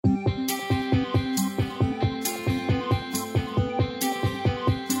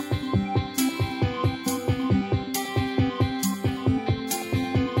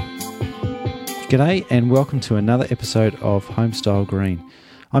G'day and welcome to another episode of Homestyle Green.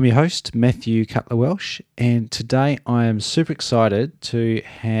 I'm your host, Matthew Cutler-Welsh, and today I am super excited to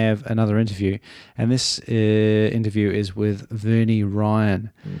have another interview, and this interview is with Verney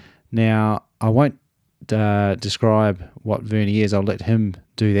Ryan. Now, I won't describe what Verney is. I'll let him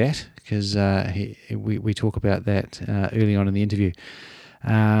do that because we talk about that early on in the interview.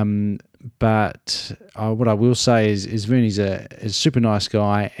 But what I will say is Verney's a super nice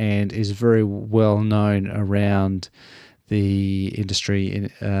guy and is very well known around the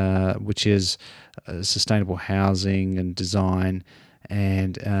industry, which is sustainable housing and design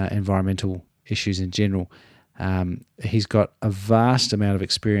and environmental issues in general. He's got a vast amount of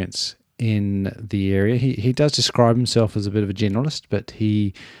experience in the area. He does describe himself as a bit of a generalist, but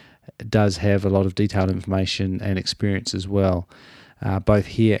he does have a lot of detailed information and experience as well, both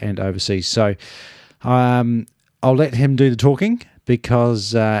here and overseas. So I'll let him do the talking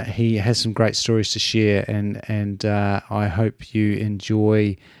because he has some great stories to share, and I hope you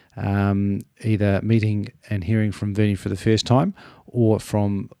enjoy either meeting and hearing from Verney for the first time or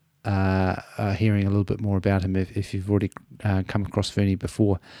from hearing a little bit more about him if you've already come across Verney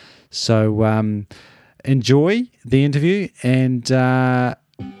before. So enjoy the interview, and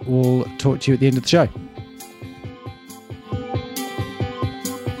we'll talk to you at the end of the show.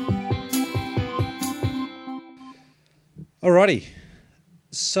 Alrighty,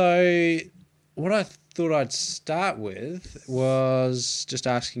 so what I thought I'd start with was just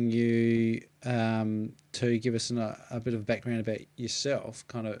asking you to give us a bit of background about yourself,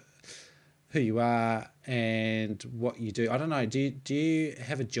 kind of who you are and what you do. I don't know. Do you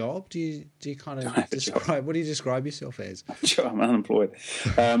have a job? Do you kind of describe? What do you describe yourself as? Sure, I'm unemployed.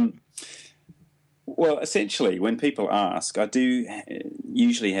 Well, essentially, when people ask, I do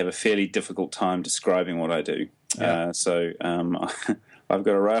usually have a fairly difficult time describing what I do. Yeah. I've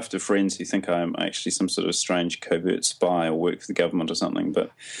got a raft of friends who think I'm actually some sort of strange covert spy or work for the government or something.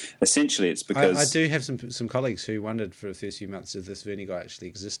 But essentially, it's because I do have some colleagues who wondered for the first few months if this Verney guy actually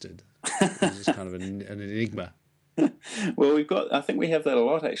existed. It was just kind of an enigma. Well, I think we have that a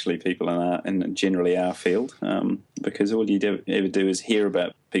lot, actually, people in generally our field, because all you ever do is hear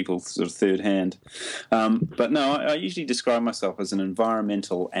about people sort of third hand. But no, I usually describe myself as an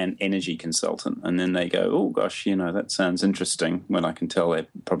environmental and energy consultant, and then they go, "Oh gosh, that sounds interesting." When I can tell they're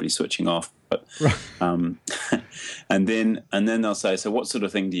probably switching off. But and then they'll say, "So what sort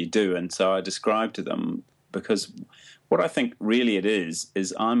of thing do you do?" And so I describe to them, because what I think really it is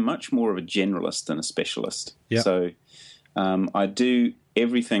I'm much more of a generalist than a specialist. Yep. So I do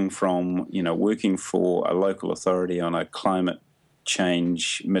everything from, working for a local authority on a climate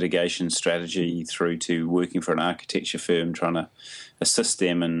change mitigation strategy through to working for an architecture firm trying to assist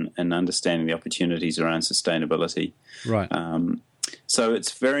them in understanding the opportunities around sustainability. Right. So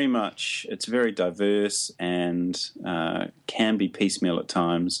it's very diverse and can be piecemeal at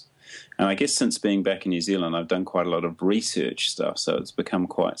times. And I guess since being back in New Zealand, I've done quite a lot of research stuff. So it's become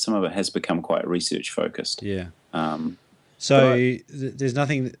some of it has become quite research focused. Yeah. There's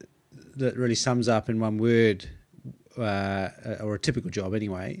nothing that really sums up in one word, or a typical job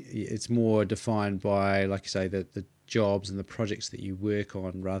anyway. It's more defined by, like you say, the jobs and the projects that you work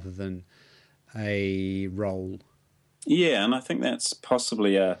on rather than a role. Yeah, and I think that's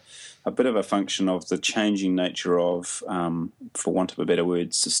possibly a bit of a function of the changing nature of, for want of a better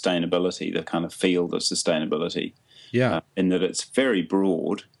word, sustainability, the kind of field of sustainability. Yeah. In that it's very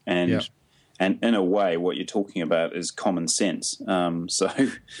broad and in a way what you're talking about is common sense. So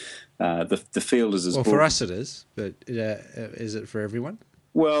the field is as broad. Well, for us it is, but is it for everyone?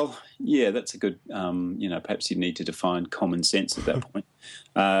 Well, yeah, that's a good, perhaps you need to define common sense at that point.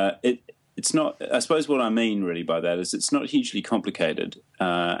 It's not. I suppose what I mean really by that is it's not hugely complicated,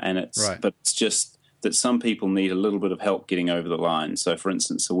 and but it's just that some people need a little bit of help getting over the line. So, for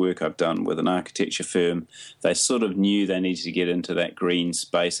instance, the work I've done with an architecture firm, they sort of knew they needed to get into that green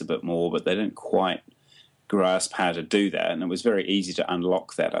space a bit more, but they didn't quite grasp how to do that, and it was very easy to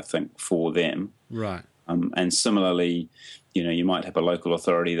unlock that, I think, for them. Right. And similarly, you might have a local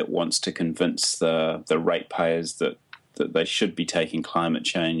authority that wants to convince the ratepayers that they should be taking climate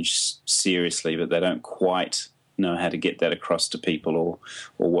change seriously, but they don't quite know how to get that across to people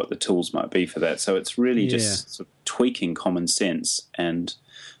or what the tools might be for that. So it's really just sort of tweaking common sense and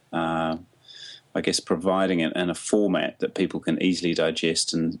I guess providing it in a format that people can easily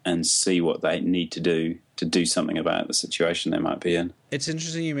digest and see what they need to do something about the situation they might be in. It's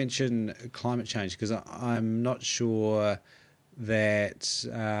interesting you mention climate change because I'm not sure that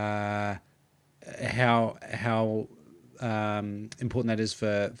how important that is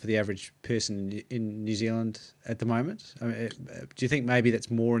for the average person in New Zealand at the moment? I mean, do you think maybe that's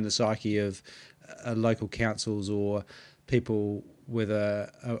more in the psyche of local councils or people with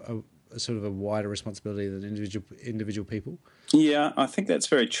a sort of a wider responsibility than individual people? Yeah, I think that's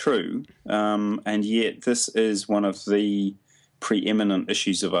very true. And yet this is one of the preeminent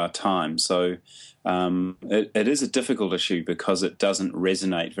issues of our time. So it is a difficult issue because it doesn't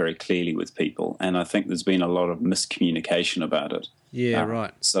resonate very clearly with people. And I think there's been a lot of miscommunication about it. Yeah,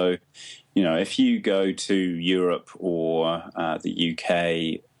 right. So, if you go to Europe or the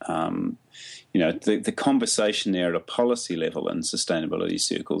UK, the conversation there at a policy level in sustainability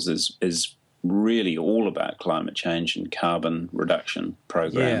circles is really all about climate change and carbon reduction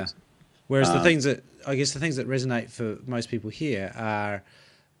programs. Yeah. Whereas the things that resonate for most people here are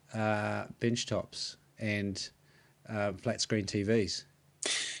bench tops and flat screen TVs.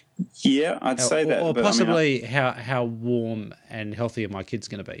 Yeah, I'd say that. Or possibly how warm and healthy are my kids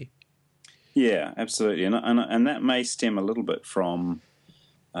going to be? Yeah, absolutely, and that may stem a little bit from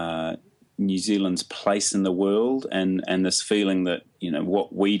New Zealand's place in the world, and this feeling that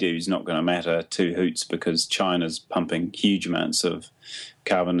what we do is not going to matter two hoots because China's pumping huge amounts of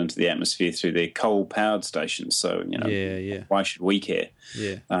carbon into the atmosphere through their coal-powered stations. So why should we care?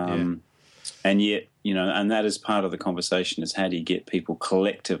 Yeah, and yet and that is part of the conversation: is how do you get people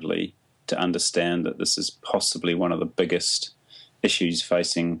collectively to understand that this is possibly one of the biggest issues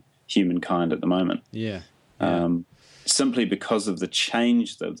facing humankind at the moment. Yeah. Simply because of the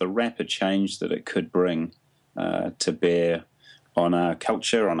change, the rapid change that it could bring to bear on our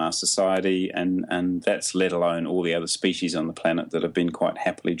culture, on our society, and that's let alone all the other species on the planet that have been quite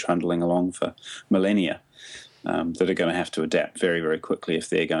happily trundling along for millennia, that are going to have to adapt very, very quickly if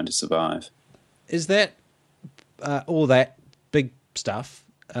they're going to survive. Is that all that big stuff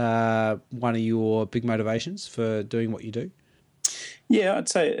one of your big motivations for doing what you do? Yeah, I'd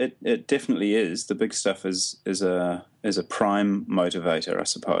say it definitely is. The big stuff is a prime motivator, I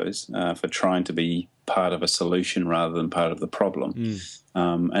suppose, for trying to be part of a solution rather than part of the problem.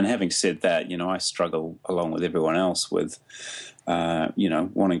 And having said that, I struggle along with everyone else with,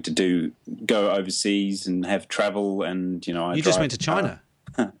 wanting to go overseas and have travel, and You just went to China.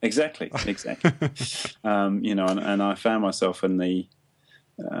 Exactly. And I found myself in the.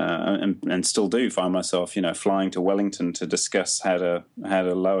 And still do find myself, flying to Wellington to discuss how to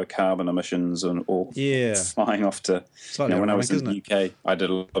lower carbon emissions, or flying off to. When I was in the UK, I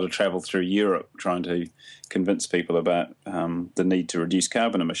did a lot of travel through Europe, trying to convince people about the need to reduce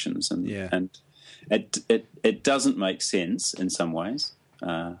carbon emissions, and it doesn't make sense in some ways,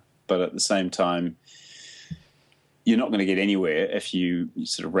 but at the same time, you're not going to get anywhere if you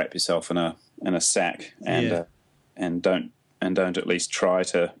sort of wrap yourself in a sack and don't at least try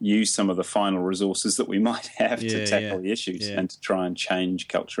to use some of the final resources that we might have to tackle the issues and to try and change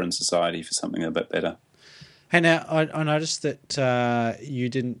culture and society for something a bit better. Hey, now, I noticed that you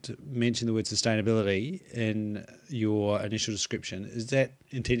didn't mention the word sustainability in your initial description. Is that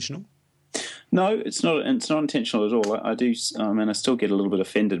intentional? No, it's not. It's not intentional at all. I still get a little bit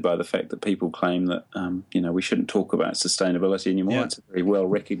offended by the fact that people claim that we shouldn't talk about sustainability anymore. Yeah. It's a very well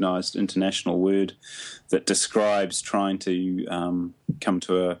recognised international word that describes trying to come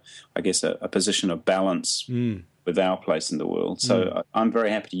to a position of balance with our place in the world. So I'm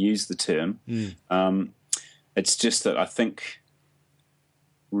very happy to use the term. It's just that I think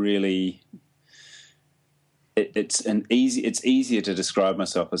really. It's easier to describe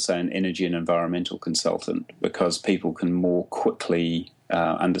myself as, say, an energy and environmental consultant, because people can more quickly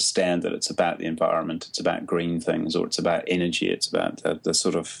understand that it's about the environment, it's about green things, or it's about energy, it's about the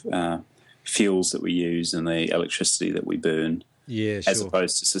sort of fuels that we use and the electricity that we burn, as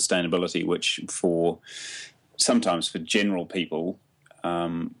opposed to sustainability, which sometimes for general people,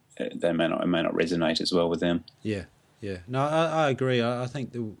 they may not resonate as well with them. Yeah. No, I agree. I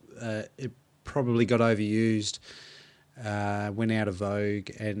think it probably got overused, went out of vogue,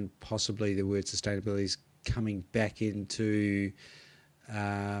 and possibly the word sustainability is coming back into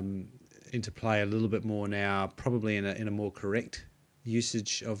play a little bit more now, probably in a more correct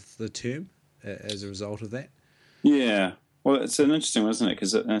usage of the term as a result of that. Yeah. Well, it's an interesting one, isn't it?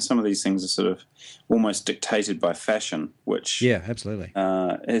 Because some of these things are sort of almost dictated by fashion, which absolutely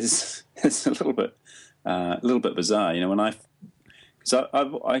is a little bit bizarre. So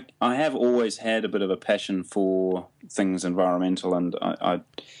I have always had a bit of a passion for things environmental, and I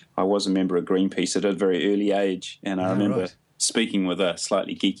was a member of Greenpeace at a very early age, and I remember speaking with a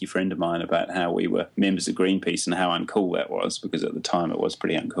slightly geeky friend of mine about how we were members of Greenpeace and how uncool that was, because at the time it was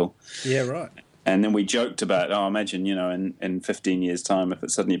pretty uncool. Yeah, right. And then we joked about, imagine, in 15 years' time, if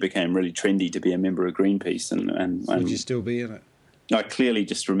it suddenly became really trendy to be a member of Greenpeace. And would you still be in it? I clearly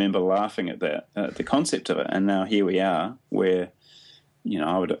just remember laughing at that, the concept of it. And now here we are, where,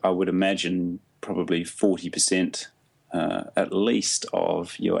 I would imagine probably 40% at least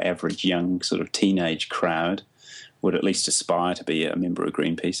of your average young sort of teenage crowd would at least aspire to be a member of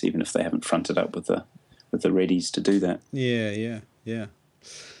Greenpeace, even if they haven't fronted up with the readies to do that. Yeah.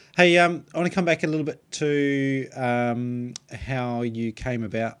 Hey, I want to come back a little bit to how you came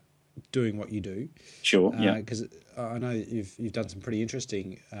about doing what you do. Sure. Yeah. Because I know you've done some pretty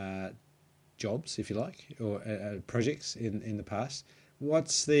interesting jobs, if you like, or projects in the past.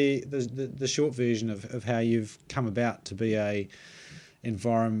 What's the short version of how you've come about to be a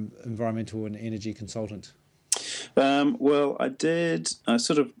environmental and energy consultant? Well, I did. I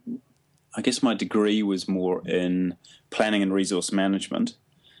guess my degree was more in planning and resource management,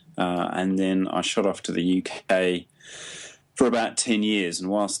 and then I shot off to the UK for about 10 years. And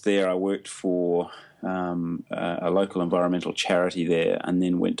whilst there, I worked for a local environmental charity there, and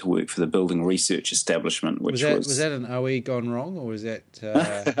then went to work for the Building Research Establishment, which was that an OE gone wrong, or was that?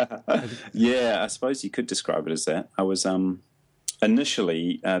 Yeah, I suppose you could describe it as that. I was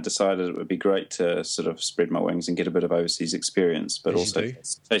initially decided it would be great to sort of spread my wings and get a bit of overseas experience, but also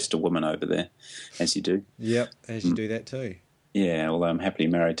taste a woman over there, as you do. Yep, as you do that too. Yeah, although I'm happily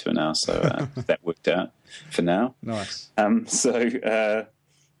married to her now, so that worked out for now. Nice.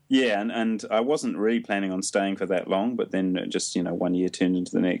 Yeah, and I wasn't really planning on staying for that long, but then just 1 year turned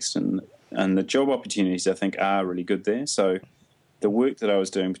into the next, and the job opportunities I think are really good there. So the work that I was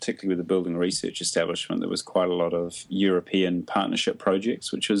doing, particularly with the Building Research Establishment, there was quite a lot of European partnership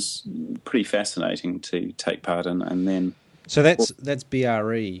projects, which was pretty fascinating to take part in. And then so that's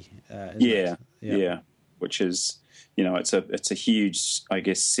BRE. Yeah, which is it's a huge, I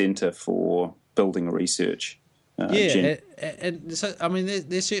guess, centre for building research. And so I mean,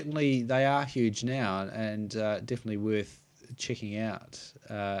 they are huge now, and definitely worth checking out.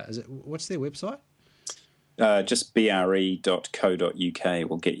 What's their website? Just bre.co.uk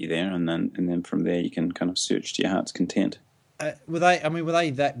will get you there, and then from there you can kind of search to your heart's content. Were they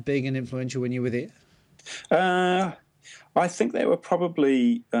that big and influential when you were there? I think they were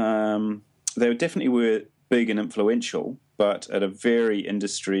probably they definitely were big and influential, but at a very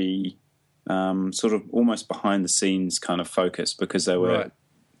industry sort of almost behind the scenes kind of focus, because they were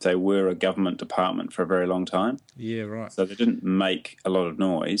a government department for a very long time. Yeah, right. So they didn't make a lot of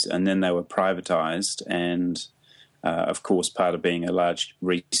noise, and then they were privatised. And of course, part of being a large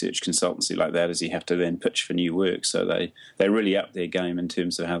research consultancy like that is you have to then pitch for new work. So they really upped their game in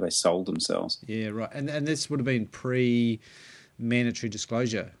terms of how they sold themselves. Yeah, right. And this would have been pre-mandatory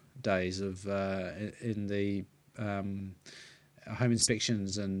disclosure days of in the home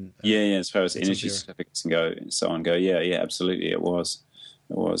inspections and as far as energy certificates and so on go. Yeah, absolutely, it was.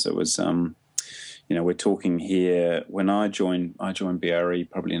 We're talking here when I joined BRE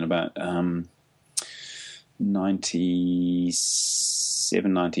probably in about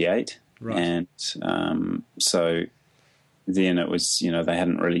 97, 98. Right. And so then it was, they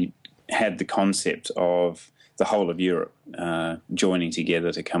hadn't really had the concept of the whole of Europe joining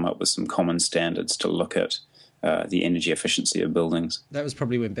together to come up with some common standards to look at the energy efficiency of buildings. That was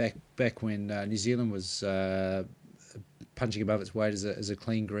probably back when New Zealand was punching above its weight as a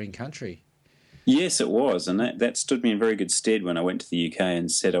clean green country. Yes, it was, and that stood me in very good stead when I went to the UK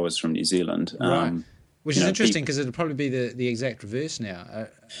and said I was from New Zealand. Right. Which is interesting, because it'll probably be the exact reverse now.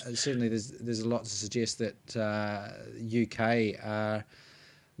 Certainly, there's a lot to suggest that UK are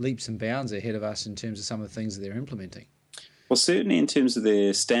leaps and bounds ahead of us in terms of some of the things that they're implementing. Well, certainly in terms of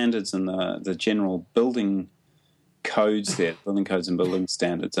their standards and the general building codes there, building codes and building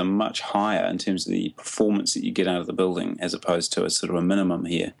standards are much higher in terms of the performance that you get out of the building, as opposed to a sort of a minimum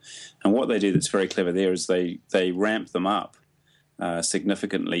here. And what they do that's very clever there is they ramp them up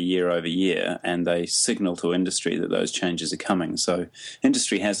significantly year over year, and they signal to industry that those changes are coming. So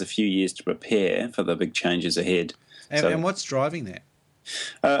industry has a few years to prepare for the big changes ahead. And what's driving that?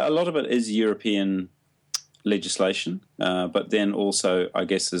 A lot of it is European legislation, but then also, I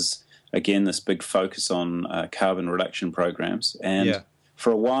guess, is again this big focus on carbon reduction programs. And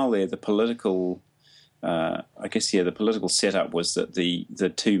for a while there, the political setup was that the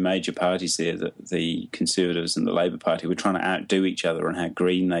two major parties there, the Conservatives and the Labour Party, were trying to outdo each other on how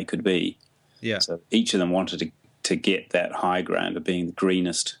green they could be. Yeah. So each of them wanted to get that high ground of being the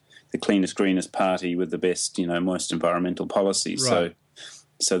greenest, the cleanest, greenest party with the best, most environmental policies. Right.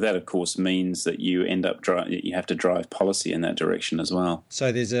 So that, of course, means that you end up you have to drive policy in that direction as well.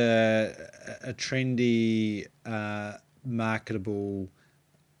 So there's a trendy, marketable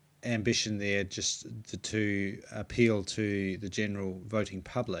ambition there just to appeal to the general voting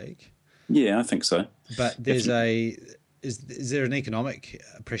public. Yeah, I think so. But there's is there an economic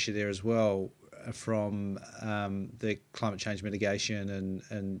pressure there as well from the climate change mitigation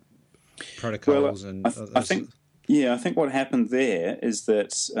and protocols? I think what happened there is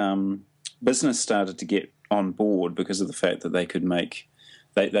that business started to get on board because of the fact that they could make.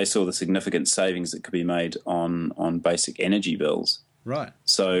 They saw the significant savings that could be made on basic energy bills. Right.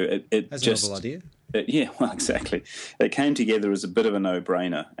 So that's just a novel idea. Exactly. It came together as a bit of a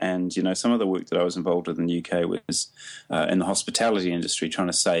no-brainer. And, some of the work that I was involved with in the UK was in the hospitality industry, trying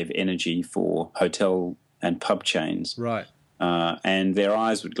to save energy for hotel and pub chains. Right. And their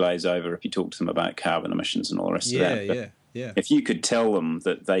eyes would glaze over if you talked to them about carbon emissions and all the rest of that. But if you could tell them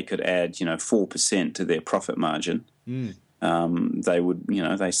that they could add, 4% to their profit margin, they would,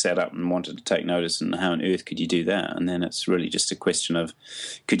 they sat up and wanted to take notice, and how on earth could you do that? And then it's really just a question of,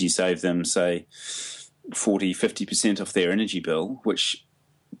 could you save them, say, 40, 50% off their energy bill, which,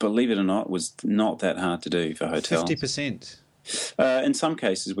 believe it or not, was not that hard to do for hotels. 50%? In some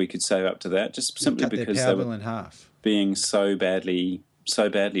cases, we could save up to that, just simply because they were in half. Being so badly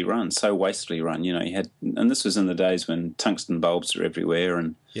run, so wastefully run. You had, and this was in the days when tungsten bulbs were everywhere,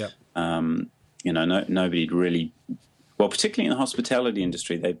 and nobody'd really. Well, particularly in the hospitality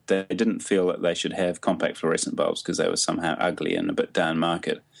industry, they didn't feel that they should have compact fluorescent bulbs because they were somehow ugly and a bit down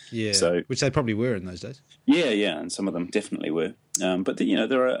market. Yeah, so, which they probably were in those days. Yeah, and some of them definitely were. But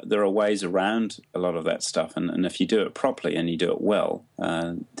there are ways around a lot of that stuff, and if you do it properly and you do it well,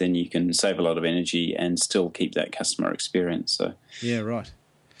 then you can save a lot of energy and still keep that customer experience. So yeah, right.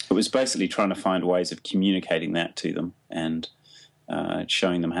 It was basically trying to find ways of communicating that to them and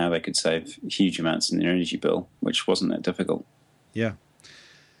showing them how they could save huge amounts in their energy bill, which wasn't that difficult. Yeah.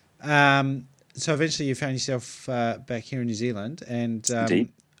 So eventually you found yourself back here in New Zealand, and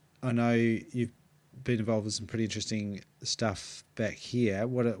I know you've been involved with some pretty interesting stuff back here.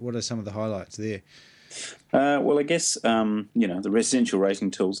 What are some of the highlights there? Well, I guess, the residential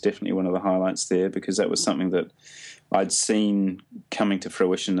rating tool is definitely one of the highlights there, because that was something that I'd seen coming to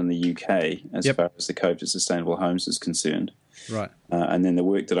fruition in the UK as far as the Code for Sustainable Homes is concerned. Right. And then the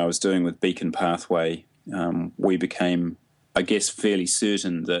work that I was doing with Beacon Pathway, we became, I guess, fairly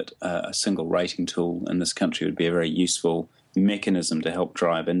certain that a single rating tool in this country would be a very useful mechanism to help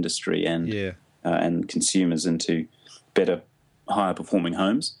drive industry and consumers into better, higher performing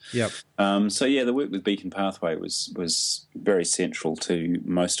homes. Yep. The work with Beacon Pathway was very central to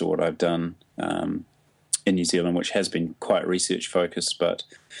most of what I've done in New Zealand, which has been quite research focused, but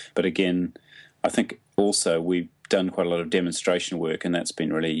again, I think also we've done quite a lot of demonstration work, and that's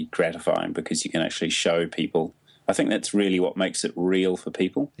been really gratifying because you can actually show people. I think that's really what makes it real for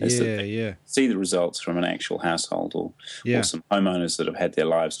people. Is that they see the results from an actual household or some homeowners that have had their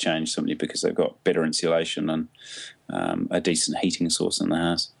lives changed simply because they've got better insulation and a decent heating source in the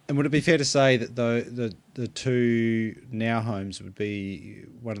house. And would it be fair to say that the two now homes would be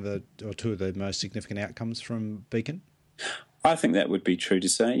two of the most significant outcomes from Beacon? I think that would be true to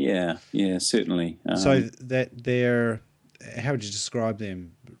say, yeah, certainly. So that they're, how would you describe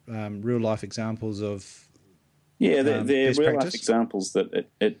them? Real life examples of they're real life examples that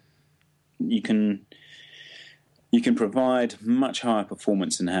you can provide much higher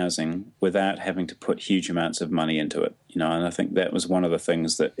performance in housing without having to put huge amounts of money into it. And I think that was one of the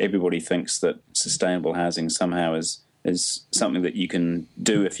things that everybody thinks, that sustainable housing somehow is something that you can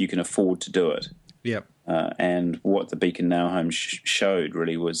do if you can afford to do it. Yep. And what the Beacon Now Home showed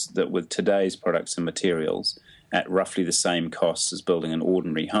really was that with today's products and materials at roughly the same costs as building an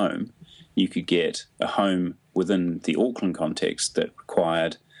ordinary home, you could get a home within the Auckland context that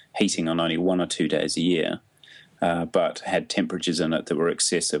required heating on only 1 or 2 days a year, but had temperatures in it that were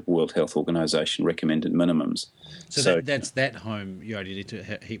excessive World Health Organization recommended minimums. So that's that home you only need to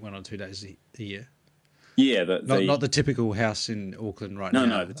heat 1 or 2 days a year? Yeah, not the typical house in Auckland now.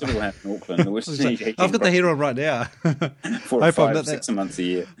 No, the typical house in Auckland. I've got the heater on right now. 4 or 5 or 6 months a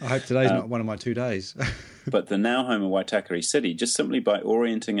year. I hope today's not one of my 2 days. But the Now Home in Waitakere City, just simply by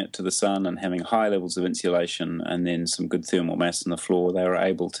orienting it to the sun and having high levels of insulation and then some good thermal mass on the floor, they were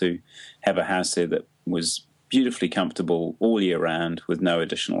able to have a house there that was beautifully comfortable all year round with no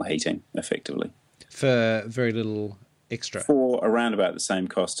additional heating, effectively. For very little extra? For around about the same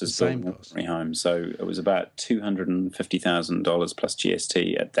cost as building an ordinary home. So it was about $250,000 plus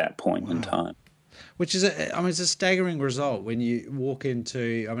GST at that point in time. Which is, it's a staggering result when you walk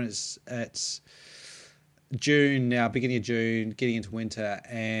into, it's June now, beginning of June, getting into winter,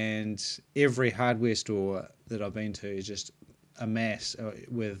 and every hardware store that I've been to is just a mess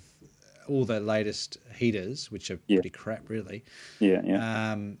with all the latest heaters, which are pretty crap, really.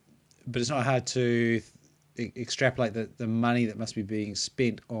 Yeah. but it's not hard to extrapolate the money that must be being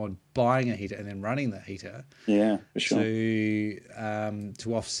spent on buying a heater and then running the heater. Yeah, for sure. To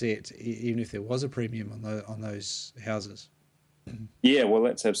offset, even if there was a premium on those houses. Yeah, well,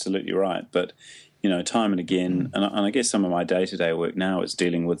 that's absolutely right. But, time and again, and I guess some of my day-to-day work now is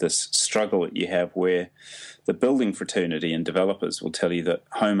dealing with this struggle that you have where the building fraternity and developers will tell you that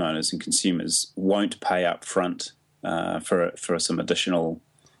homeowners and consumers won't pay up front for some additional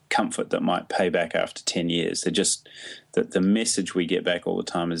comfort that might pay back after 10 years. They're just that the message we get back all the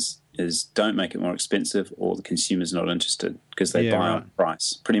time is don't make it more expensive, or the consumer's not interested, because they buy on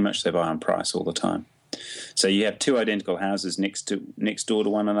price. Pretty much they buy on price all the time. So you have two identical houses next door to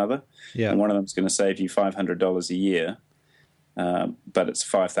one another, and one of them's going to save you $500 a year, but it's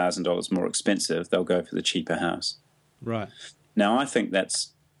 $5,000 more expensive. They'll go for the cheaper house. Right. Now, I think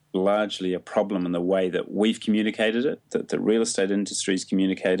that's largely a problem in the way that we've communicated it, that the real estate industry's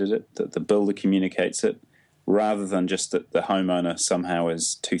communicated it, that the builder communicates it, rather than just that the homeowner somehow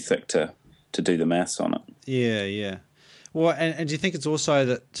is too thick to do the maths on it. Yeah. Well, and do you think it's also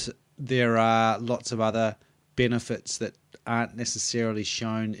that there are lots of other benefits that aren't necessarily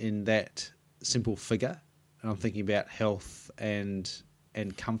shown in that simple figure? And I'm thinking about health and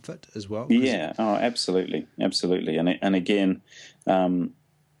comfort as well. Yeah, absolutely. And again,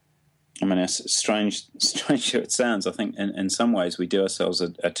 as strange as it sounds, I think in some ways we do ourselves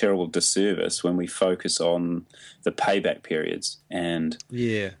a terrible disservice when we focus on the payback periods. And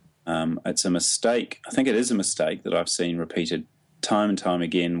it's a mistake. I think it is a mistake that I've seen repeated time and time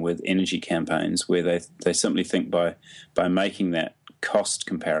again with energy campaigns, where they simply think by making that cost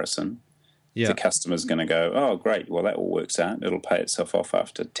comparison, the customer's going to go, oh, great, well, that all works out. It'll pay itself off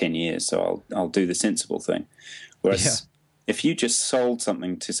after 10 years, so I'll do the sensible thing. Whereas if you just sold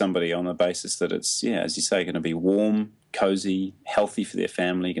something to somebody on the basis that it's, as you say, going to be warm, cozy, healthy for their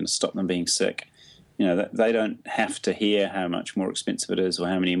family, going to stop them being sick, they don't have to hear how much more expensive it is or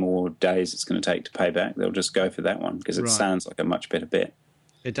how many more days it's going to take to pay back. They'll just go for that one because it sounds like a much better bet.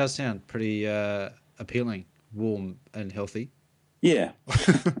 It does sound pretty appealing, warm and healthy. Yeah,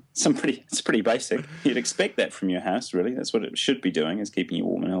 it's pretty basic. You'd expect that from your house, really. That's what it should be doing, is keeping you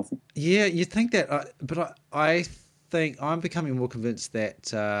warm and healthy. Yeah, you'd think that, but I think I'm becoming more convinced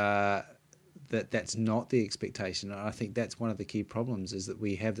that that's not the expectation. I think that's one of the key problems, is that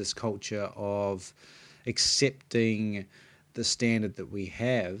we have this culture of accepting the standard that we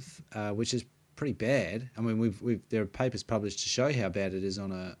have, which is pretty bad. I mean, there are papers published to show how bad it is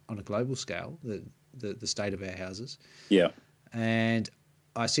on a global scale, the state of our houses. Yeah. And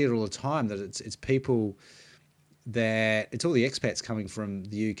I see it all the time, that it's people that it's all the expats coming from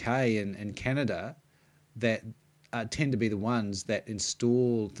the UK and Canada that tend to be the ones that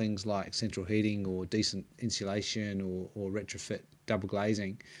install things like central heating or decent insulation or retrofit double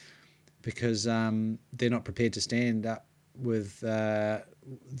glazing, because they're not prepared to stand up with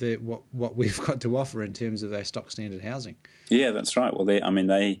what we've got to offer in terms of their stock standard housing. Yeah, that's right. Well,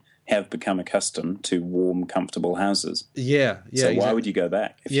 they have become accustomed to warm, comfortable houses. Yeah. So why would you go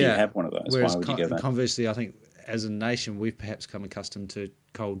back if you have one of those? Whereas why would you go back? Conversely, I think as a nation, we've perhaps come accustomed to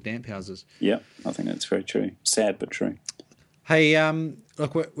cold, damp houses. Yeah, I think that's very true. Sad, but true. Hey,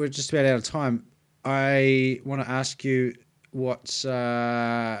 look, we're just about out of time. I want to ask you, what's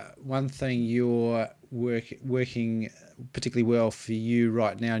one thing you're working particularly well for you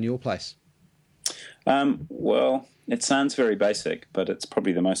right now in your place? Well, it sounds very basic, but it's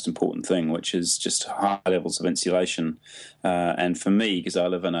probably the most important thing, which is just high levels of insulation. And for me, because I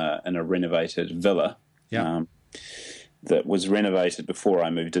live in a renovated villa, that was renovated before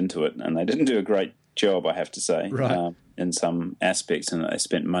I moved into it, and they didn't do a great job, I have to say, in some aspects, and they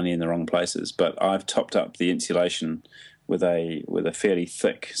spent money in the wrong places. But I've topped up the insulation with a fairly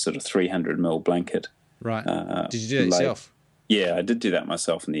thick sort of 300mm blanket. Right. Did you do it yourself? Yeah, I did do that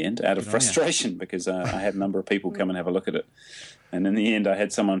myself in the end, out of frustration, because I had a number of people come and have a look at it. And in the end, I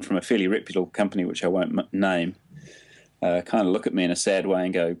had someone from a fairly reputable company, which I won't name, kind of look at me in a sad way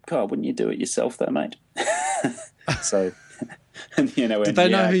and go, God, wouldn't you do it yourself though, mate? So, and, did they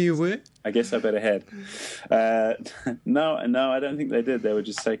know who you were? I guess I better had. No, I don't think they did. They were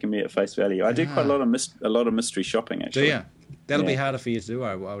just taking me at face value. I do quite a lot of mystery shopping, actually. Do you? That'll be harder for you to do,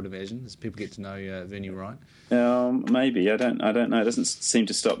 I would imagine, as people get to know Verney, right? Maybe. I don't know. It doesn't seem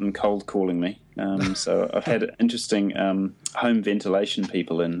to stop them cold calling me. So I've had interesting home ventilation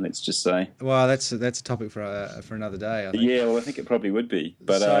people in, let's just say. Well, that's a topic for another day, I think. Yeah, well, I think it probably would be.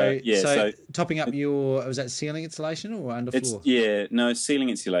 But so topping up was that ceiling insulation or underfloor? No, ceiling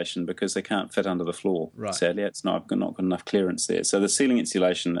insulation, because they can't fit under the floor. Right. Sadly, I've not got enough clearance there. So the ceiling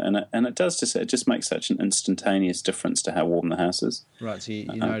insulation, and it just makes such an instantaneous difference to how warm the house is. Right. So you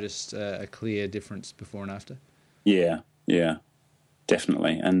noticed a clear difference before and after? Yeah.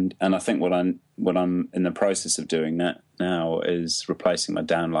 Definitely, and I think what I'm in the process of doing now is replacing my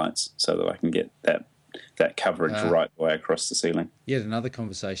downlights so that I can get that coverage right the way across the ceiling. Yet another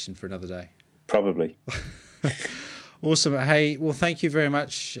conversation for another day. Probably. Awesome. Hey, well, thank you very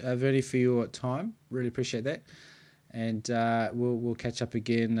much, Verney, for your time. Really appreciate that, and we'll catch up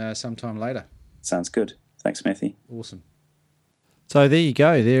again sometime later. Sounds good. Thanks, Matthew. Awesome. So there you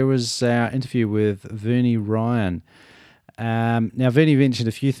go. There was our interview with Verney Ryan. Now, Verney mentioned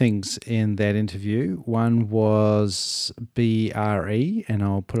a few things in that interview. One was BRE, and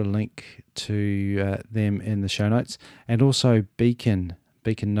I'll put a link to them in the show notes, and also Beacon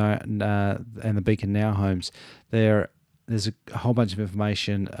and the Beacon Now homes. There's a whole bunch of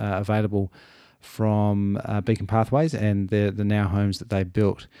information available from Beacon Pathways and the Now homes that they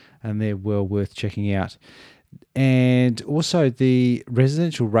built, and they're well worth checking out. And also the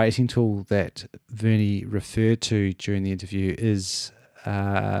residential rating tool that Verney referred to during the interview is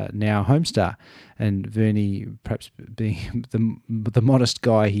Now Homestar. And Verney, perhaps being the modest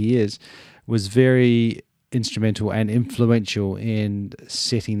guy he is, was very instrumental and influential in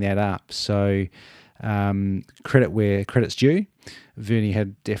setting that up. So credit where credit's due. Verney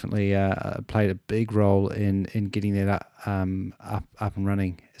had definitely played a big role in getting that up and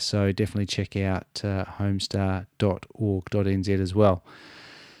running. So definitely check out homestar.org.nz as well.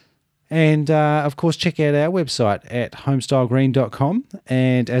 And of course, check out our website at homestylegreen.com.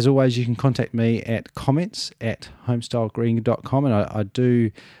 And as always, you can contact me at comments@homestylegreen.com. And I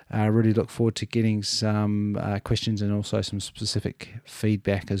do really look forward to getting some questions and also some specific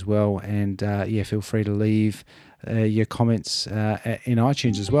feedback as well. And feel free to leave your comments in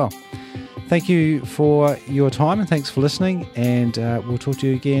iTunes as well. Thank you for your time and thanks for listening. And we'll talk to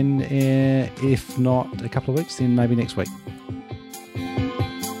you again, if not a couple of weeks, then maybe next week.